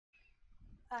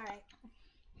Alright.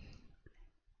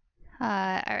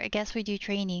 I guess we do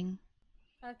training.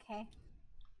 Okay.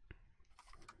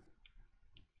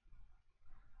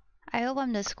 I hope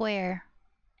I'm the square.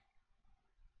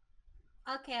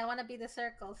 Okay, I want to be the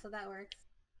circle, so that works.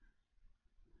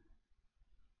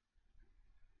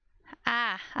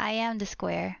 Ah, I am the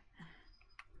square.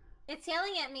 It's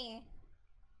yelling at me.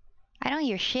 I don't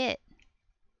hear shit.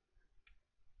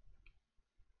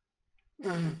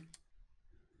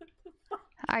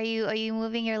 Are you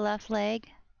moving your left leg?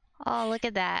 Oh, look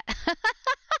at that.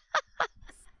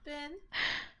 Spin.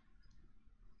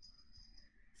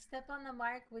 Step on the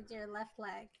mark with your left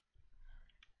leg.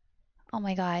 Oh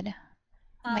my god.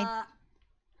 This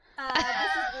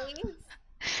is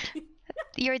AIDS.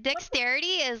 Your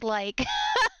dexterity is like...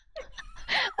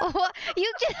 What?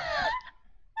 You just...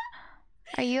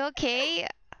 Are you okay?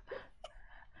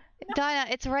 Donna,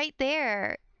 it's right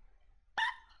there.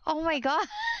 Oh my god.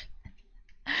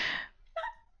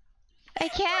 I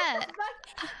can't.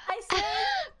 I said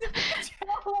the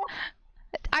control.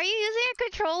 Are you using a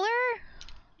controller?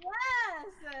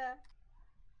 Yes.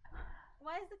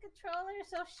 Why is the controller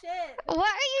so shit? What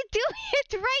are you doing?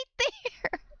 It's right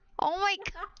there. Oh my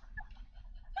god.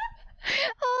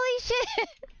 Holy shit.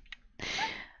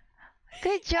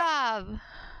 Good job.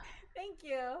 Thank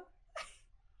you.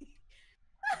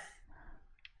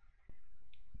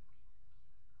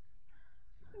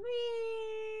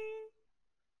 Whee!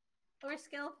 We're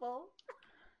skillful.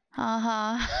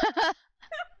 Uh-huh.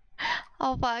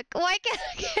 Oh fuck. Why can't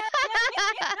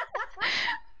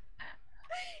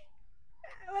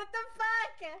What the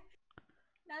fuck?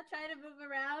 Now try to move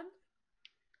around.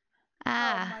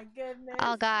 Ah. Oh my goodness.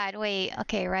 Oh god, wait.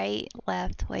 Okay, right,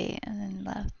 left, wait, and then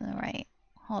left and then right.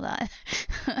 Hold on.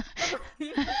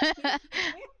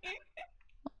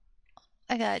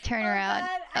 I gotta turn around.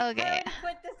 God, Okay. I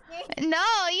quit this game.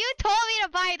 No, you told me to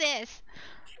buy this.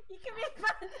 You can make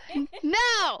fun of it.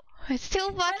 No, it's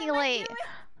too fucking late. Doing?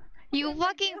 You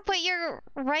fucking put your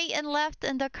right and left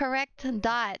in the correct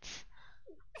dots.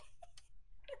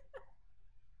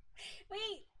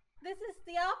 Wait, this is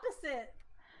the opposite.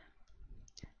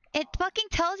 It fucking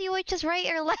tells you which is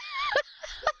right or left.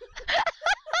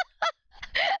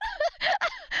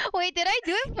 Wait, did I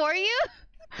do it for you?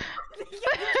 You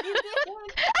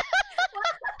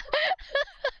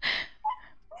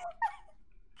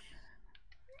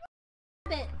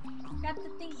did. Grab the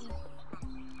thingy.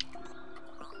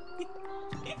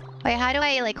 Wait, how do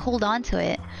I like hold on to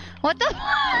it? What the?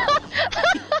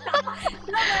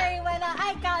 Don't worry, Wena,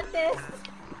 I got this.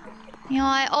 You know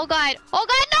what? Oh god! Oh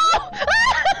god, no!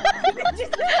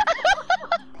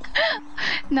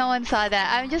 No one saw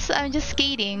that. I'm just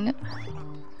skating.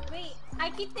 Wait, I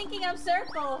keep thinking I'm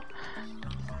circle.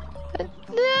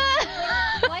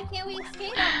 Why can't we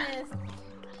skate on this?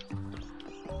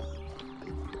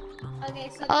 Okay,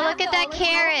 so oh, look at that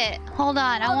carrot. Hold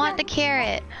on, I want the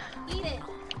carrot. Eat it.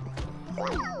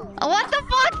 Oh, what the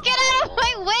fuck? Get out of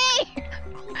my way!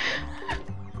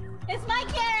 It's my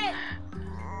carrot.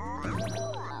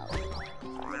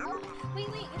 Wait,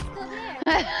 it's still there.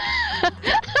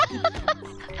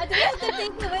 Do we have to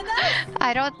take the windows?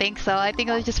 I don't think so. I think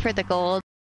it was just for the gold.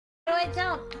 How do I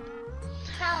jump?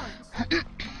 Challenge.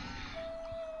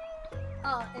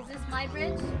 Oh, is this my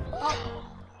bridge? Oh.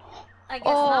 I guess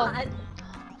not.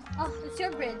 Oh, it's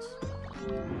your bridge.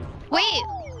 Wait!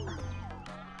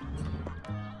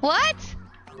 What?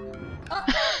 Oh.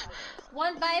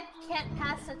 One vibe can't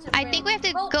pass such a bridge. I think we have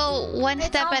to go one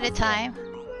step at a time.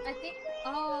 I think...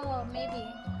 Oh, maybe.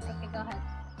 Okay, go ahead.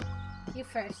 You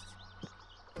first.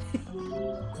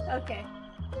 Okay.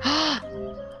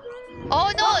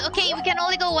 Oh no! Okay, we can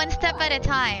only go one step at a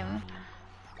time.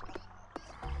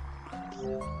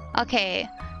 Okay.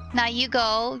 Now you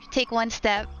go, take one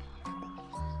step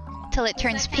till it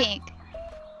turns pink.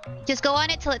 Just go on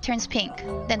it till it turns pink.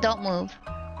 Then don't move.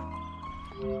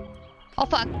 Oh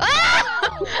fuck.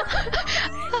 Ah!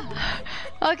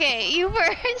 Okay, you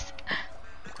first.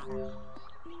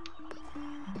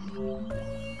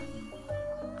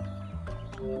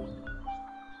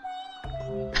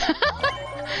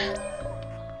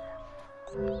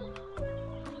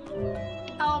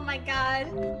 Oh my god.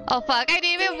 Oh fuck, I didn't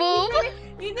even move.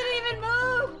 You didn't even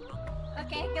move.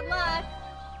 Okay, good luck.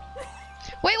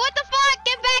 Wait, what the fuck?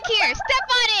 Get back here! Step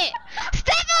on it!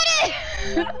 Step on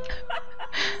it!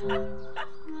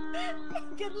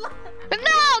 Good luck.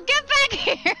 No, get back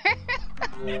here!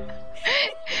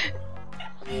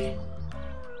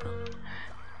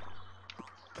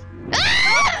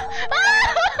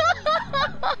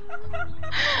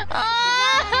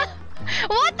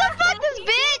 What the fuck, this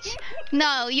bitch?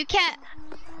 No, you can't.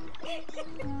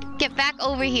 Get back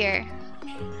over here.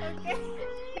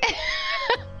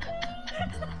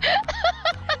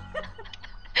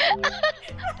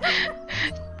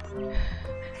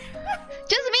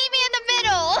 Just meet me in the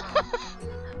middle!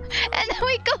 And then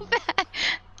we go back.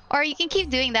 Or you can keep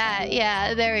doing that.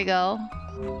 Yeah, there we go.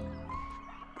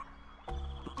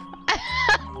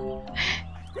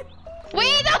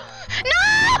 Wait, no!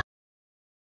 No!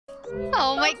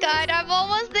 Oh my god, I'm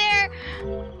almost there!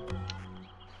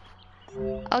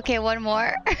 Okay, one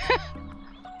more.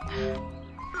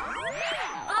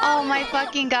 Oh my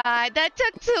fucking god, that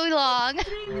took too long.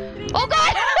 Oh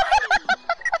god!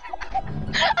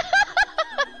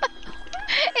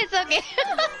 It's okay.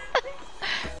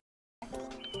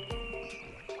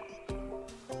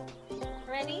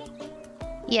 Ready?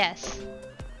 Yes.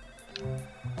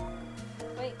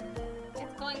 Wait,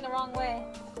 it's going the wrong way.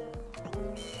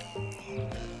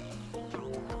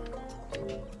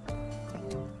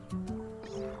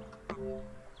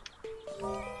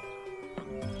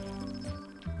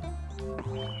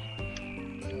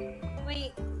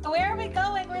 Wait, where are we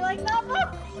going? We're like, no,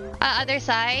 no! Other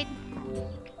side.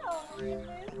 Oh my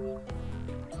goodness.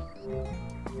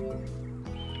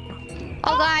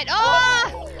 Oh god,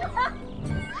 oh!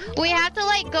 We have to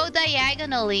like go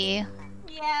diagonally.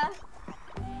 Yeah.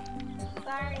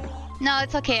 Sorry. No,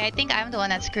 it's okay. I think I'm the one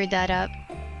that screwed that up.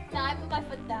 No, I put my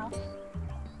foot down.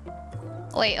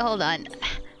 Wait, hold on.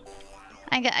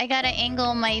 I gotta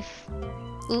angle my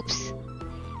oops.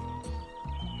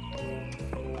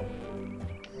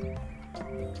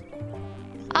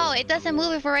 Oh, it doesn't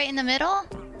move if we're right in the middle?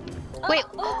 Oh, wait,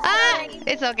 sorry.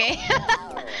 it's okay.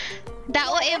 That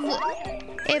one,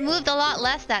 it moved a lot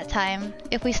less that time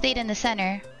if we stayed in the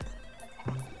center.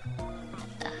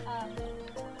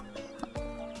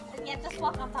 Yeah, just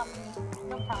walk on top of me.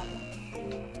 No problem.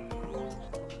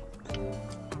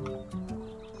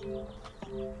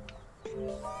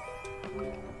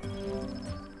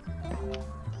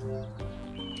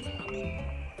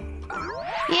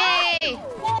 Yay! Yay!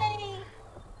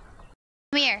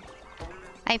 Come here.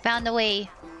 I found a way.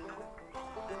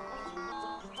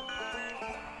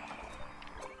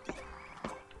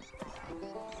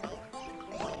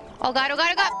 Oh god, oh god,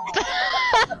 oh god!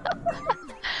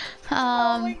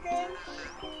 Oh my goodness.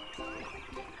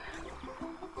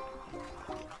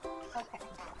 Okay.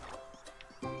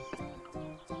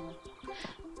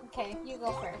 Okay, you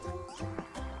go first.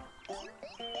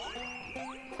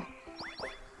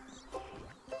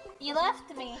 You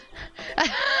left me. How the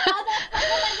fuck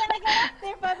am I gonna get up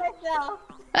there by myself?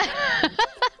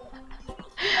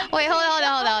 Wait, hold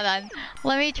on.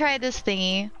 Let me try this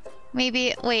thingy.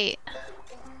 Maybe, wait.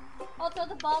 Oh, throw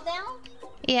the ball down?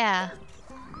 Yeah.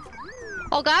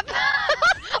 Oh god!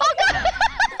 Oh god!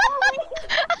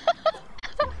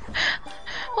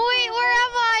 Wait, where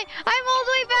am I? I'm all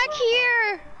the way back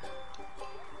here!